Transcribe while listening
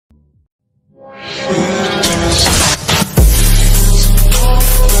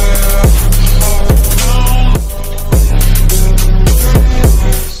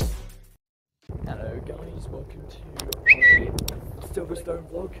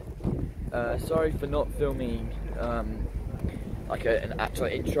Sorry for not filming like an actual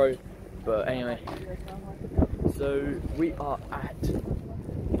intro, but anyway. So we are at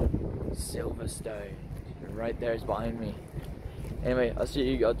SliverStone. Right there is behind me. Anyway, I'll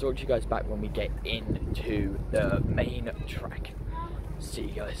talk to you guys back when we get into the main track. See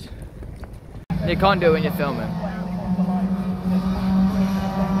you guys. You can't do it when you're filming.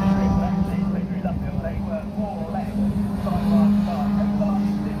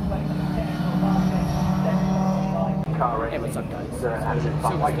 Hey, what's up, guys?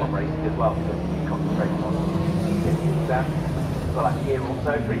 SliverStone as well, so you concentrate on exams. For like a year or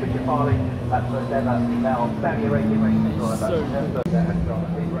so, frequent your filing, that's what they're now fairly irregular races, or about that has gone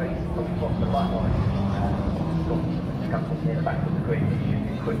a big race, from the light line, comes near the back of the green,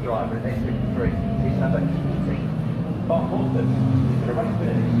 quick driver, and then 53, he's number 18. Bob Wilson, in a race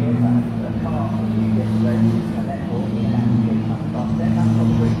with this year, a car, you get the race, and therefore, he has to get up, then that's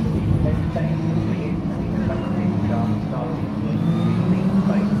probably the same thing, and he's going to take the car, starting in the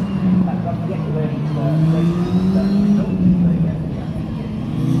space. That's up to get to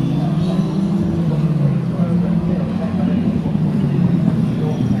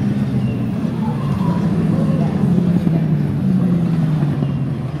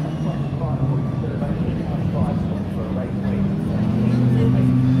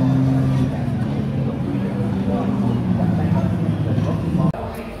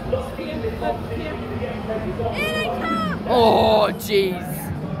Oh, jeez.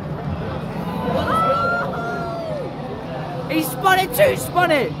 He spun it too,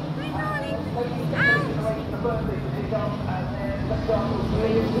 spun it!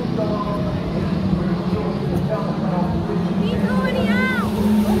 He's already out!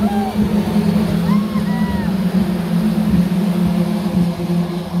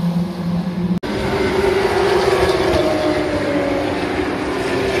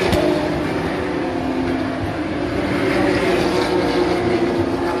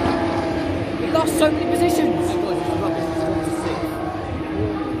 So many positions.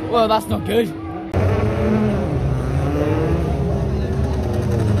 Well, that's not good.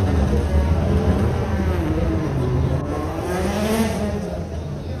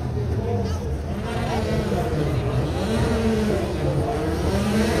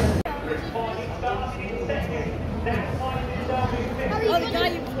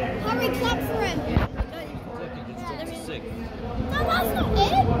 Hurry, clap for him. No, that's not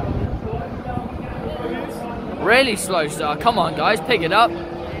it. Really slow start. Come on, guys, pick it up.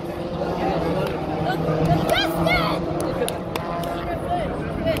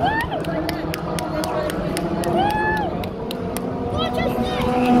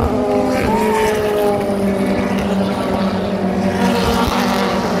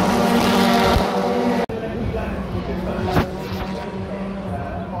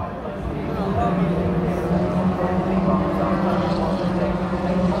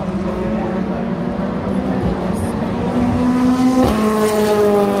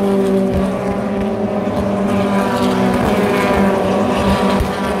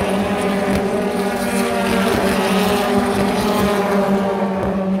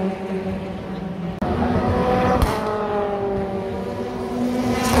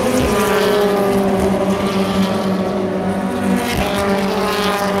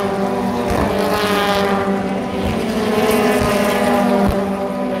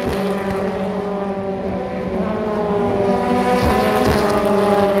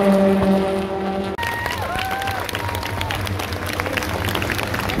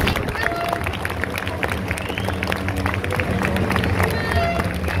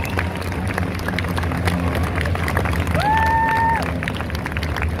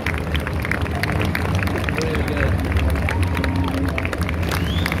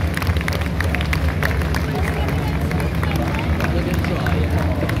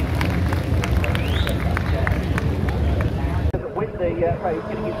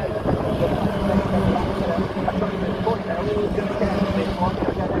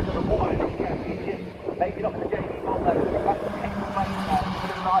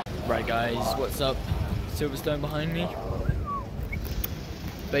 Right, guys, what's up? SliverStone behind me.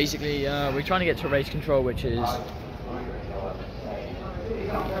 Basically, we're trying to get to race control, which is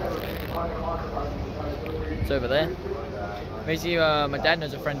it's over there. Basically, my dad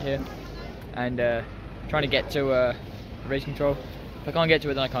knows a friend here, and trying to get to race control. If I can't get to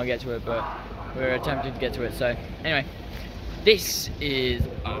it, then I can't get to it, but we're attempting to get to it. So anyway, this is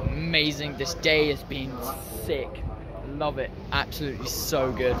amazing. This day has been sick. Love it. Absolutely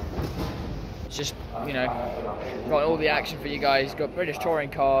so good. It's just, you know, got all the action for you guys. Got British touring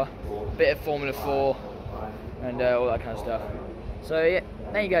car, bit of Formula 4, and all that kind of stuff. So yeah,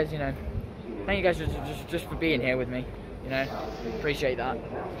 thank you guys, thank you guys just for being here with me, appreciate that.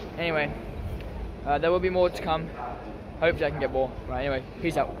 Anyway, there will be more to come. Hopefully I can get more. Right, anyway,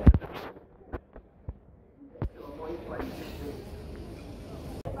 peace out.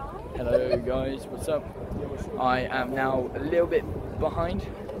 Hello guys, what's up? I am now a little bit behind.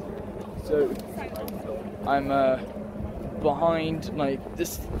 So I'm behind like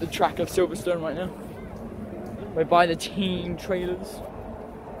the track of SliverStone right now. We're by the team trailers.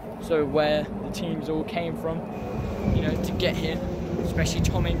 So where the teams all came from, to get here, especially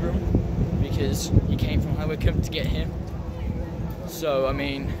Tom Ingram, because he came from High Wycombe to get here. So I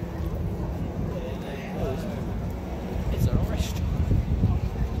mean, it's a restaurant.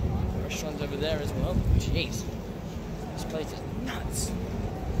 The restaurant's over there as well. Jeez, this place is nuts.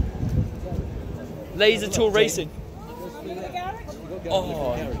 Laser Tool Racing.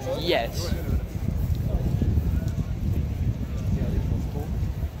 Oh yes.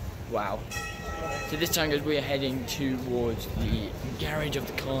 Wow. So this time, guys, we are heading towards the garage of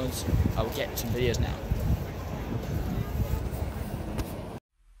the cars. I will get some videos now.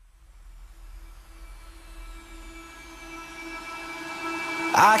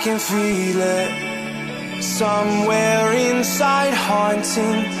 I can feel it somewhere inside,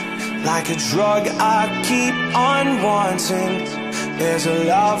 haunting, like a drug I keep on wanting. There's a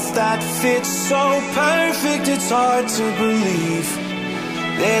love that fits so perfect, it's hard to believe.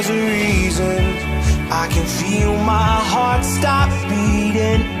 There's a reason I can feel my heart stop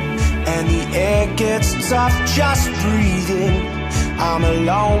beating, and the air gets tough just breathing. I'm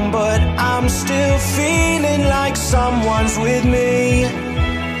alone but I'm still feeling like someone's with me.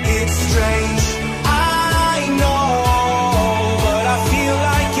 It's strange, I know, but I feel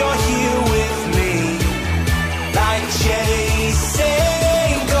like you're here with me, like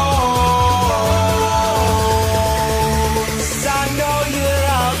chasing ghosts. I know you're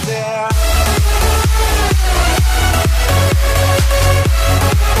out there.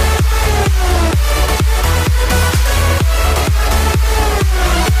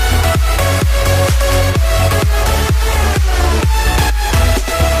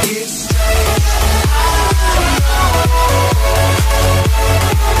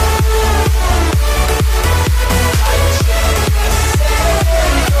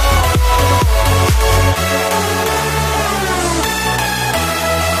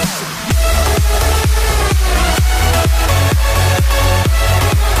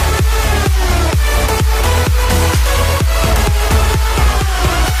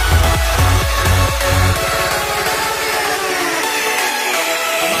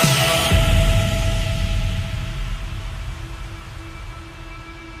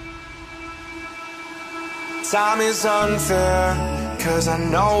 Time is unfair, 'cause I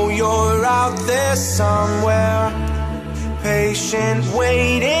know you're out there somewhere, patient,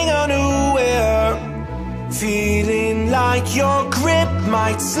 waiting unaware, feeling like your grip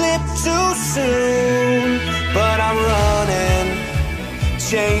might slip too soon. But I'm running,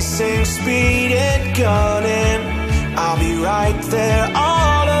 chasing speed and gunning. I'll be right there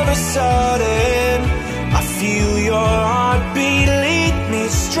all of a sudden. I feel